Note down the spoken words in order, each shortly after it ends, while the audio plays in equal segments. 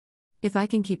If I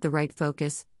can keep the right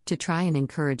focus, to try and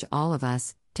encourage all of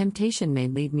us, temptation may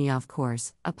lead me off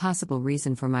course, a possible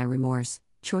reason for my remorse,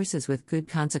 choices with good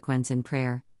consequence in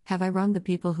prayer. Have I wronged the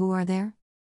people who are there?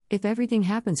 If everything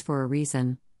happens for a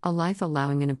reason, a life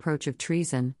allowing an approach of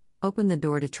treason, open the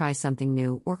door to try something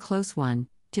new or close one,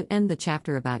 to end the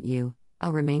chapter about you,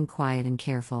 I'll remain quiet and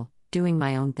careful, doing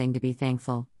my own thing to be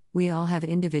thankful. We all have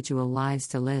individual lives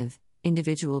to live,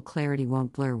 individual clarity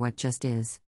won't blur what just is.